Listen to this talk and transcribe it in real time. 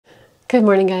Good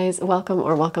morning, guys.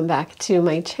 Welcome back to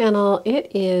my channel.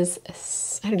 It is,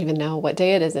 I don't even know what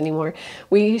day it is anymore.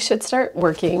 We should start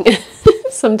working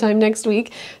sometime next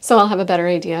week, so I'll have a better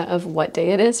idea of what day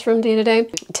it is from day to day.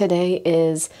 Today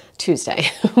is Tuesday.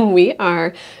 We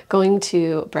are going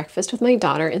to breakfast with my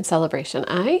daughter in Celebration.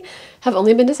 I have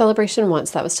only been to Celebration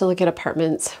once. That was to look at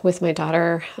apartments with my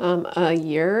daughter a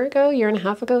year and a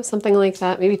half ago, something like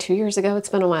that, maybe 2 years ago. It's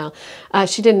been a while.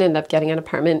 She didn't end up getting an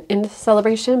apartment in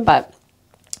Celebration, but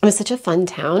it was such a fun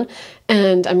town,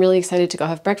 and I'm really excited to go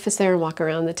have breakfast there and walk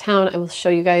around the town. I will show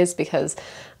you guys because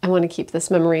I want to keep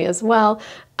this memory as well.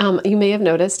 You may have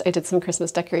noticed I did some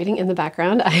Christmas decorating in the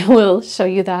background. I will show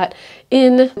you that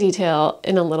in detail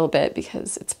in a little bit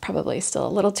because it's probably still a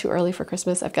little too early for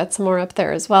Christmas. I've got some more up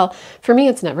there as well. For me,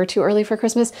 it's never too early for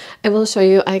Christmas. I will show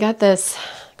you, I got this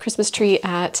Christmas tree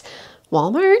at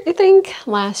Walmart, I think,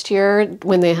 last year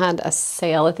when they had a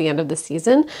sale at the end of the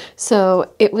season.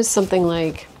 So it was something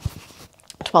like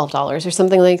 $12 or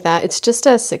something like that. It's just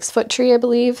a 6-foot tree, I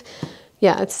believe.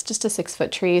 Yeah, it's just a 6-foot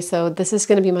tree. So this is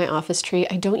going to be my office tree.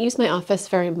 I don't use my office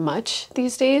very much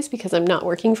these days because I'm not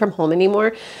working from home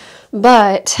anymore.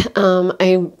 But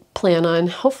I plan on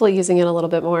hopefully using it a little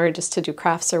bit more just to do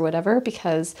crafts or whatever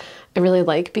because I really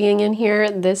like being in here.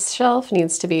 This shelf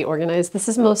needs to be organized. This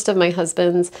is most of my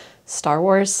husband's Star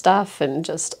Wars stuff and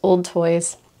just old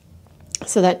toys.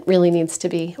 So that really needs to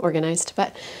be organized.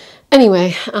 But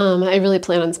anyway, I really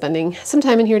plan on spending some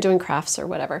time in here doing crafts or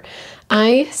whatever.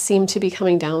 I seem to be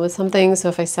coming down with something, so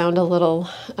if I sound a little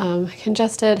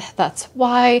congested, that's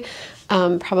why.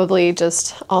 Probably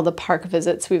just all the park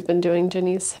visits we've been doing.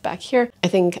 Jenny's back here. I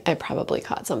think I probably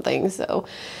caught something, so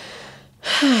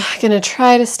I'm gonna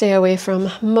try to stay away from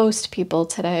most people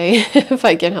today if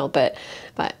I can help it.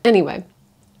 But anyway,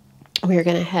 we're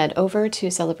gonna head over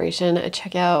to Celebration and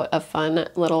check out a fun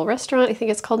little restaurant. I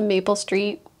think it's called Maple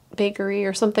Street Bakery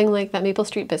or something like that. Maple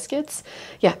Street Biscuits.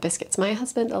 Yeah, biscuits. My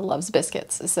husband loves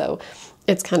biscuits, so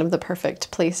it's kind of the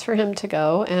perfect place for him to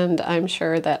go, and I'm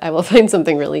sure that I will find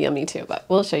something really yummy too, but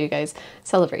we'll show you guys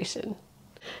Celebration.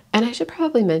 And I should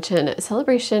probably mention,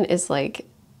 Celebration is like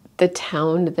the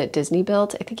town that Disney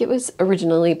built. I think it was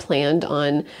originally planned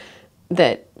on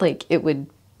that like it would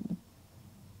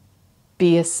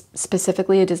be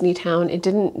specifically a Disney town. It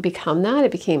didn't become that.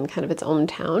 It became kind of its own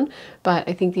town, but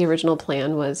I think the original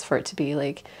plan was for it to be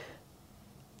like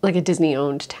a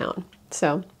Disney-owned town.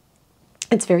 So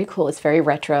it's very cool. It's very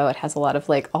retro. It has a lot of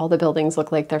like, all the buildings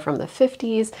look like they're from the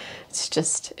 50s. It's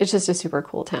just a super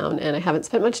cool town, and I haven't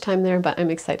spent much time there, but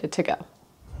I'm excited to go.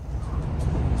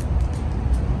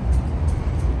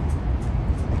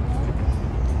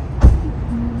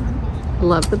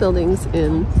 Love the buildings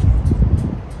in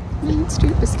Main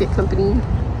Street Biscuit Company.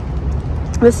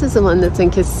 This is the one that's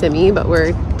in Kissimmee, but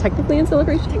we're technically in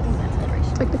Celebration.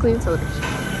 Technically in Celebration.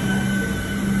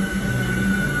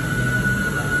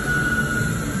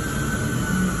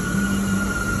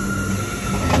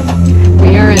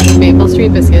 We are at Maple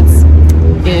Street Biscuits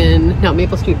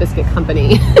Maple Street Biscuit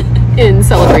Company in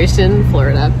Celebration,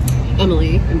 Florida.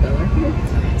 Emily and Bella are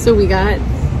here. So we got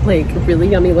like really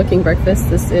yummy looking breakfast.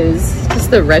 This is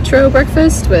just the retro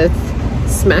breakfast with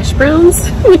smash browns,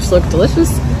 which look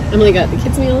delicious. Emily got the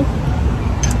kids meal,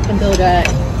 and Bill got,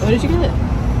 what did you get?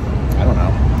 I don't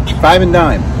know. 5 and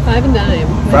dime. 5 and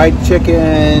dime. Fried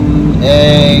chicken,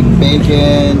 egg,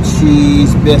 bacon,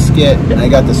 cheese, biscuit. And I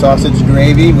got the sausage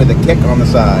gravy with a kick on the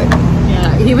side.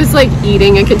 Yeah, he was like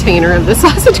eating a container of the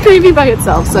sausage gravy by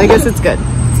itself, so I guess it's good.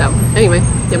 So anyway,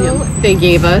 yum yum. They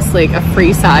gave us like a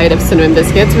free side of cinnamon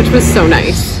biscuits, which was so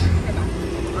nice.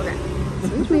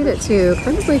 Made it to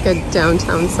kind of like a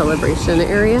downtown Celebration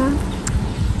area.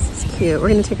 This is cute. We're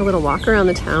going to take a little walk around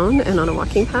the town and on a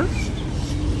walking path.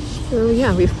 So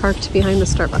yeah, we've parked behind the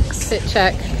Starbucks. Fit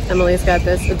check. Emily's got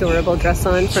this adorable dress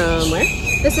on from where?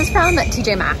 This is from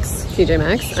TJ Maxx. TJ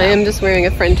Maxx. So. I am just wearing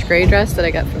a French gray dress that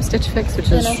I got from Stitch Fix,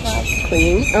 which is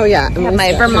clean. Oh yeah. I have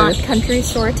my Vermont Country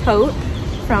Store tote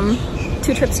from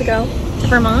 2 trips ago to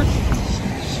Vermont.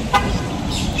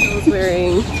 I was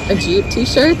wearing a Jeep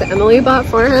t-shirt that Emily bought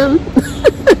for him.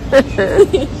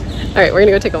 All right, we're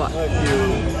gonna go take a walk.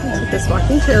 Take this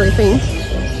walking trail, I think.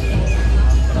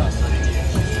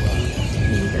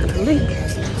 We got a lake.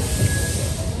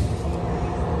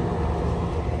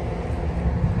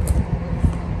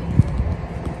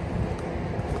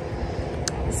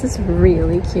 This is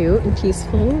really cute and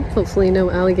peaceful. Hopefully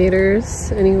no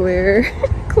alligators anywhere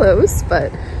close,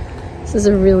 but this is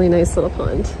a really nice little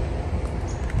pond.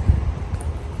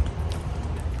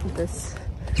 This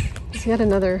is yet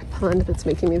another pond that's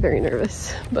making me very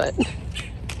nervous, but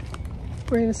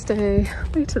We're gonna stay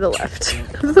way to the left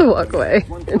of the walkway.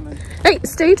 Hey,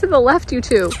 stay to the left, you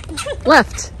two.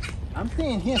 Left. I'm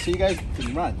staying here so you guys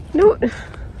can run. No.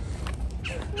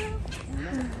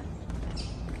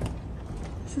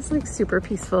 This is like super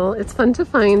peaceful. It's fun to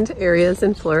find areas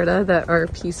in Florida that are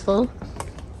peaceful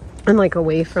and like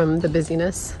away from the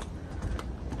busyness.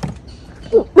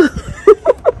 Oh.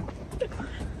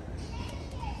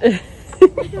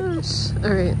 Gosh.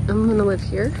 All right, I'm gonna live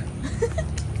here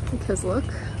because look.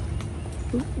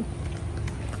 Ooh. Look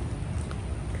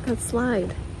at that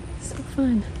slide. So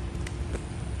fun.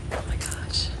 Oh my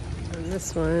gosh. On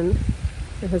this one,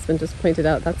 my husband just pointed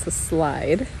out that's a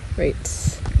slide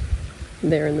right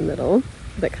there in the middle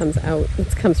that comes out.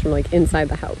 It comes from like inside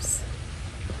the house.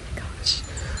 Oh my gosh.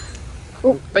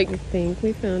 Oh, I think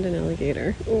we found an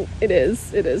alligator. Oh, it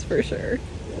is for sure.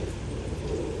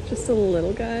 Just a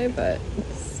little guy, but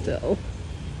still.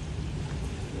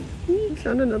 We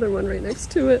found another one right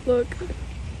next to it, look.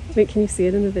 Wait, can you see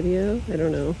it in the video? I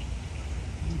don't know.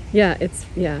 Yeah, it's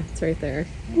right there.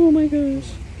 Oh my gosh.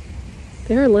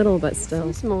 They are little, but still.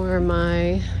 This is more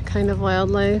my kind of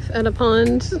wildlife at a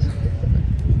pond.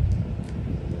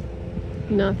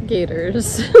 Not the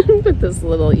gators, but this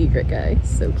little egret guy.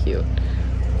 So cute.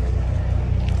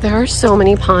 There are so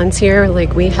many ponds here.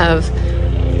 Like, we have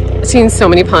seen so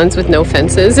many ponds with no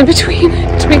fences in between,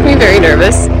 which make me very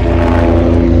nervous.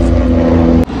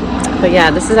 But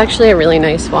yeah, this is actually a really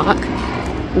nice walk.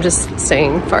 I'm just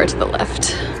staying far to the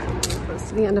left. Close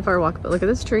to the end of our walk, but look at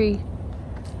this tree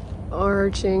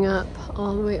arching up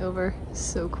all the way over.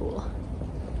 So cool.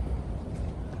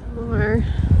 More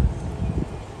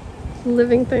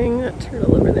living thing, that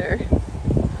turtle over there.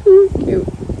 Cute.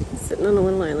 Sitting on a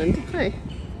little island. Hi.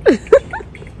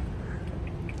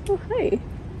 Oh, hi.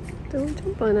 Don't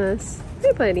jump on us.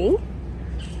 Hi, buddy.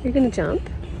 You're gonna jump?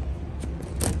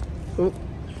 Oh,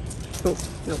 oh,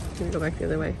 no, I'm gonna go back the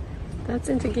other way. That's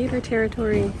into gator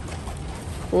territory.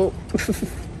 Oh.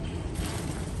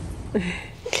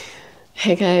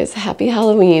 Hey guys, happy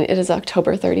Halloween. It is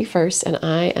October 31st and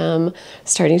I am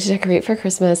starting to decorate for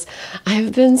Christmas. I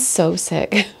have been so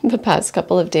sick the past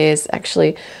couple of days.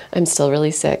 Actually, I'm still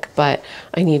really sick, but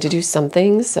I need to do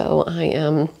something, so I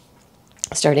am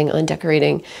starting on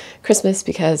decorating Christmas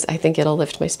because I think it'll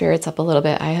lift my spirits up a little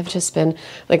bit. I have just been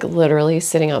like literally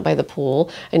sitting out by the pool.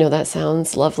 I know that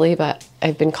sounds lovely, but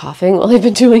I've been coughing while I've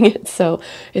been doing it, so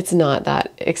it's not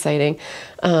that exciting.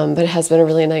 But it has been a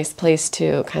really nice place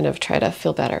to kind of try to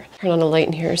feel better. Turn on a light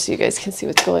in here so you guys can see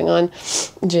what's going on.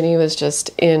 Ginny was just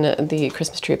in the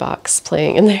Christmas tree box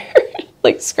playing in there,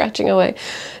 like scratching away.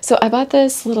 So I bought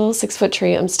this little 6-foot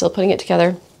tree. I'm still putting it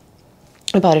together.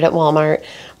 I bought it at Walmart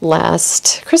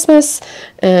last Christmas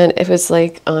and it was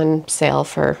like on sale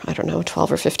for, I don't know,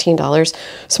 $12 or $15.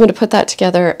 So I'm going to put that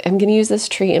together. I'm going to use this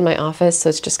tree in my office. So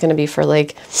it's just going to be for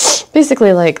like,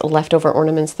 basically like leftover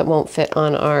ornaments that won't fit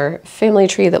on our family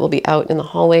tree that will be out in the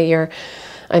hallway here.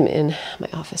 I'm in my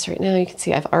office right now. You can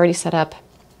see I've already set up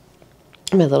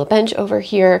my little bench over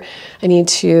here. I need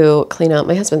to clean out,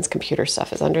 my husband's computer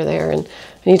stuff is under there and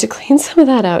I need to clean some of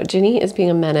that out. Ginny is being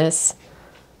a menace.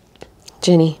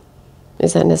 Ginny,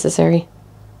 is that necessary?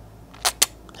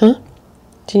 Huh?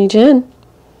 Ginny Jen?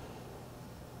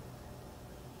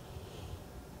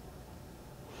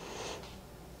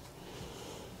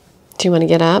 Do you want to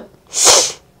get up?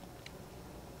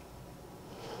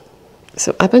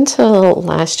 So up until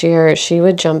last year, she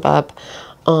would jump up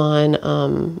on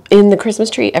in the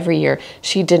Christmas tree every year.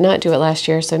 She did not do it last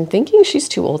year, so I'm thinking she's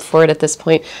too old for it at this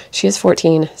point. She is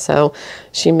 14, so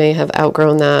she may have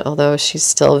outgrown that, although she's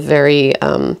still very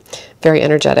very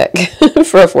energetic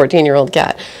for a 14-year-old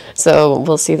cat. So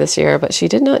we'll see this year, but she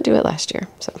did not do it last year.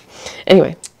 So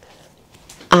anyway,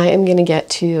 I am gonna get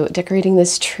to decorating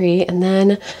this tree and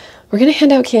then we're gonna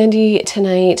hand out candy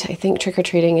tonight. I think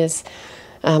trick-or-treating is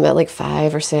at like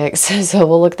 5 or 6, so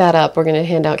we'll look that up. We're going to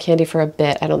hand out candy for a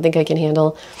bit. I don't think I can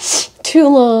handle too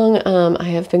long. I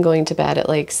have been going to bed at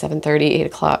like 7:30, 8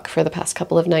 o'clock for the past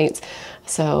couple of nights,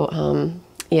 so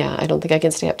yeah, I don't think I can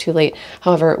stay up too late.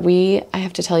 However, I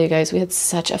have to tell you guys, we had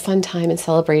such a fun time in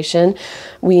Celebration.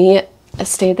 We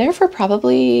stayed there for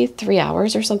probably 3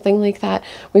 hours or something like that.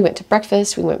 We went to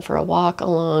breakfast, we went for a walk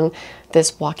along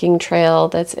this walking trail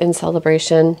that's in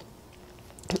Celebration.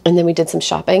 And then we did some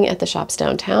shopping at the shops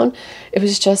downtown. It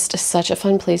was just such a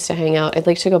fun place to hang out. I'd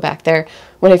like to go back there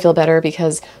when I feel better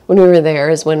because when we were there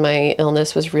is when my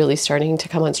illness was really starting to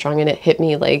come on strong and it hit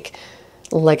me like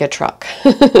like a truck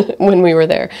when we were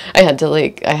there. I had to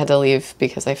leave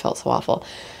because I felt so awful.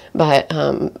 But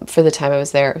for the time I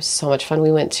was there, it was so much fun.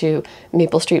 We went to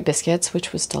Maple Street Biscuits,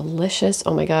 which was delicious.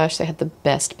 Oh my gosh, they had the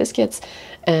best biscuits.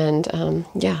 And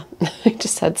yeah, I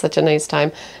just had such a nice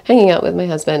time hanging out with my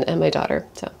husband and my daughter.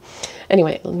 So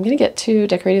anyway, I'm going to get to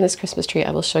decorating this Christmas tree.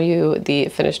 I will show you the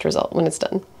finished result when it's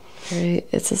done. All right,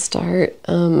 it's a start.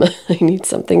 I need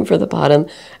something for the bottom.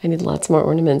 I need lots more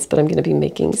ornaments, but I'm going to be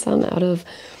making some out of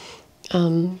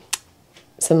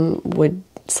some wood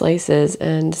slices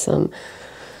and some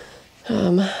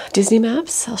Disney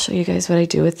maps. I'll show you guys what I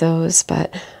do with those,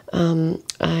 but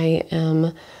I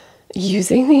am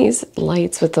using these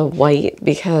lights with the white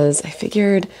because I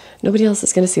figured nobody else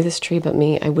is going to see this tree but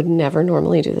me. I would never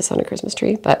normally do this on a Christmas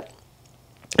tree, but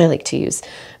I like to use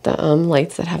the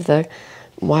lights that have the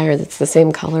wire that's the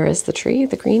same color as the tree,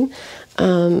 the green.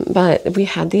 But we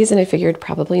had these and I figured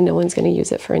probably no one's going to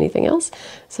use it for anything else,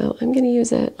 so I'm going to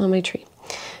use it on my tree.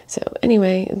 So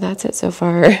anyway, that's it so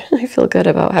far. I feel good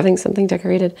about having something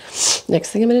decorated.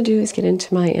 Next thing I'm going to do is get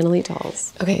into my Annalie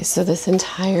dolls. Okay, so this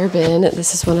entire bin,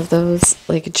 this is one of those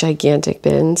like gigantic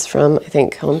bins from I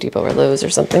think Home Depot or Lowe's or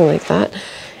something like that.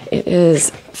 It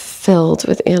is filled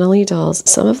with Annalie dolls.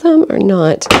 Some of them are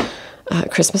not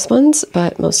Christmas ones,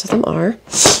 but most of them are.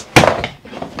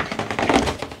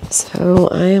 So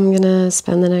I am going to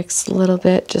spend the next little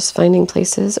bit just finding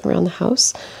places around the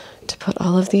house to put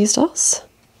all of these dolls.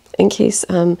 In case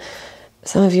some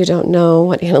of you don't know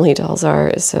what Annalie dolls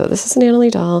are, so this is an Annalie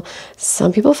doll.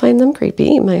 Some people find them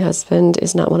creepy. My husband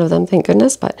is not one of them, thank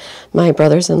goodness, but my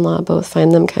brothers-in-law both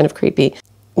find them kind of creepy.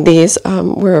 These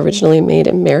were originally made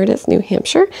in Meredith, New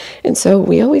Hampshire, and so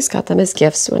we always got them as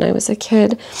gifts when I was a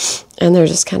kid, and they're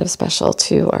just kind of special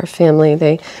to our family.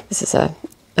 This is a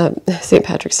St.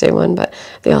 Patrick's Day one, but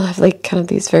they all have like kind of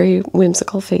these very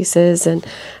whimsical faces, and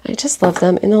I just love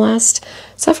them. In the last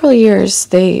several years,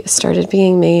 they started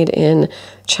being made in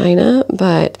China,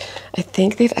 but I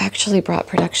think they've actually brought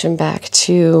production back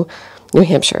to New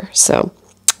Hampshire, so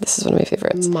this is one of my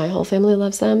favorites. My whole family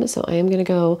loves them, so I am going to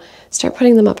go start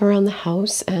putting them up around the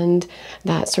house, and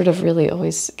that sort of really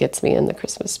always gets me in the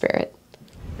Christmas spirit.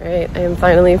 All right, I am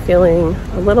finally feeling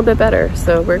a little bit better,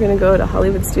 so we're going to go to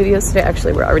Hollywood Studios today.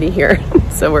 Actually, we're already here,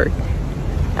 so we're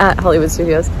at Hollywood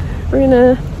Studios. We're going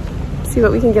to see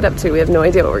what we can get up to. We have no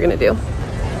idea what we're going to do.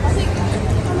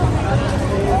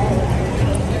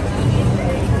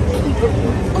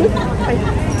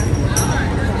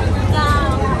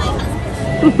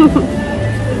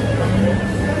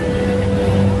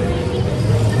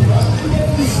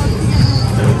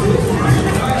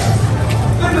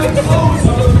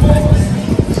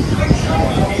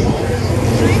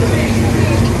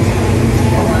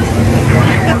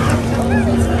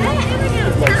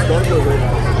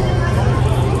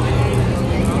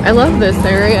 I love this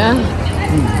area.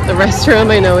 The restroom,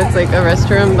 I know it's like a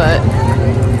restroom, but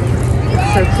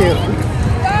it's so cute.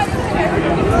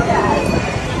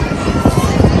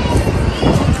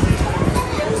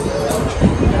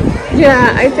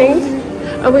 Yeah, I think,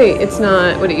 oh wait, it's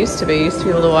not what it used to be. You used to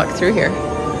be able to walk through here.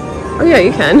 Oh yeah,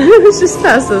 you can. It's just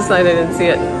past this side, I didn't see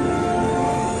it.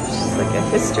 It's just like a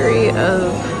history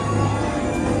of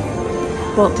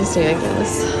Walt Disney, I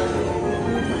guess.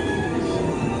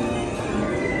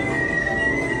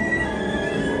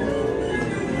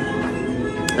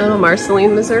 Oh,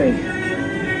 Marceline, Missouri.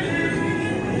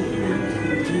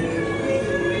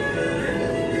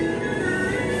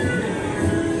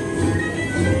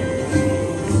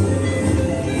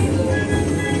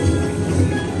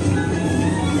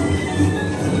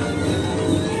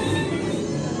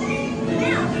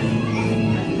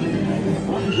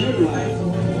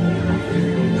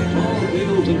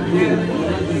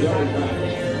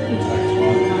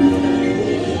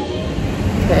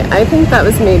 I think that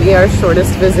was maybe our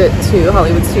shortest visit to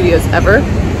Hollywood Studios ever.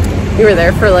 We were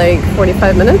there for like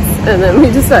 45 minutes, and then we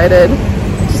decided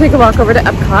to take a walk over to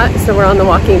Epcot. So we're on the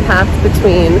walking path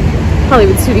between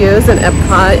Hollywood Studios and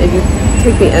Epcot, and you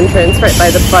take the entrance right by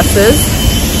the buses.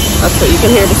 That's what you can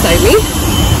hear beside me.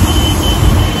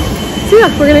 So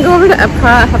yeah, we're gonna go over to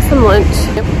Epcot, have some lunch,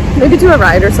 maybe do a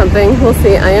ride or something. We'll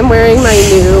see. I am wearing my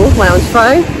new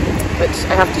Loungefly, which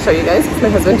I have to show you guys because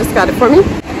my husband just got it for me.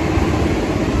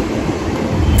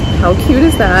 How cute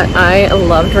is that? I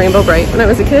loved Rainbow Bright when I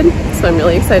was a kid, so I'm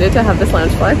really excited to have this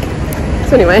Loungefly.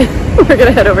 So anyway, we're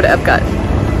gonna head over to Epcot.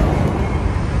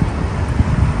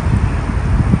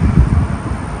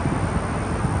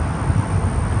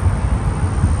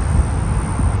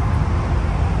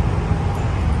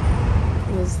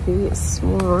 There's the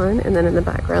swan, and then in the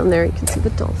background there you can see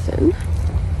the dolphin.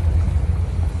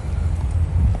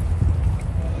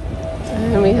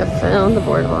 and we have found the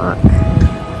boardwalk.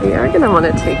 We are gonna want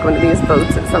to take one of these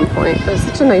boats at some point. It's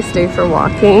such a nice day for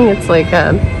walking. It's like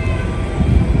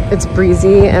it's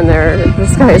breezy and the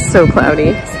sky is so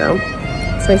cloudy, so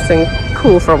it's nice and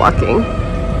cool for walking.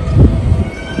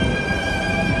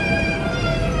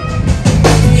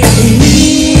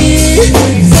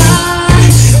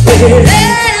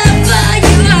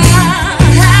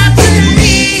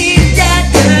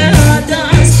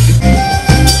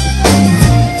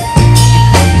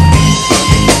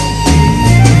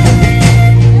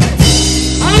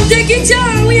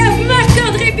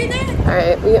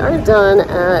 Alright, we are done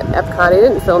at Epcot. I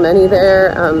didn't film any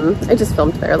there. I just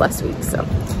filmed there last week, so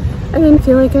I didn't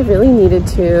feel like I really needed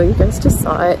to. You guys just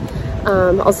saw it.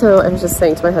 Also, I was just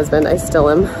saying to my husband, I still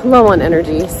am low on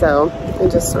energy, so I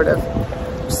just sort of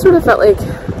felt like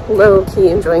low-key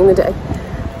enjoying the day.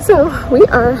 So we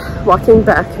are walking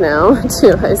back now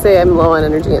to, I say I'm low on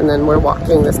energy, and then we're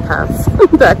walking this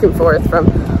path back and forth from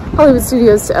Hollywood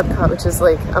Studios to Epcot, which is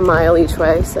like a mile each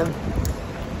way, so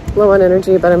low on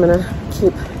energy, but I'm gonna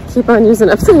keep on using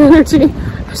up that energy.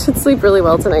 I should sleep really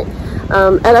well tonight.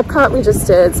 At Epcot, we just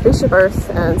did Spaceship Earth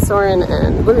and Soarin'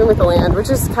 and Living with the Land, which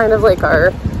is kind of like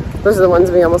those are the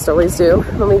ones we almost always do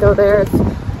when we go there if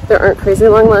there aren't crazy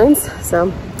long lines.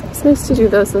 So it's nice to do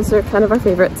those. Those are kind of our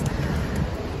favorites.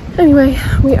 Anyway,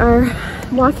 we are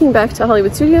walking back to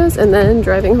Hollywood Studios and then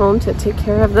driving home to take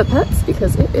care of the pets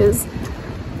because it is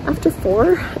after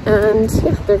 4 and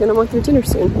yeah, they're gonna want their dinner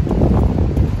soon.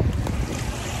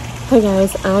 Hey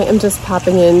guys, I am just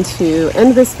popping in to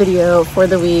end this video for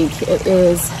the week. It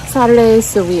is Saturday,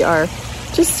 so we are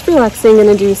just relaxing,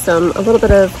 gonna do a little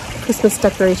bit of Christmas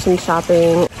decoration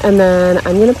shopping, and then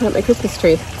I'm gonna put up my Christmas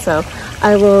tree. So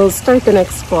I will start the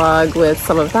next vlog with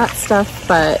some of that stuff,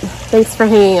 but thanks for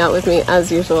hanging out with me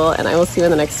as usual, and I will see you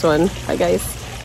in the next one. Bye guys.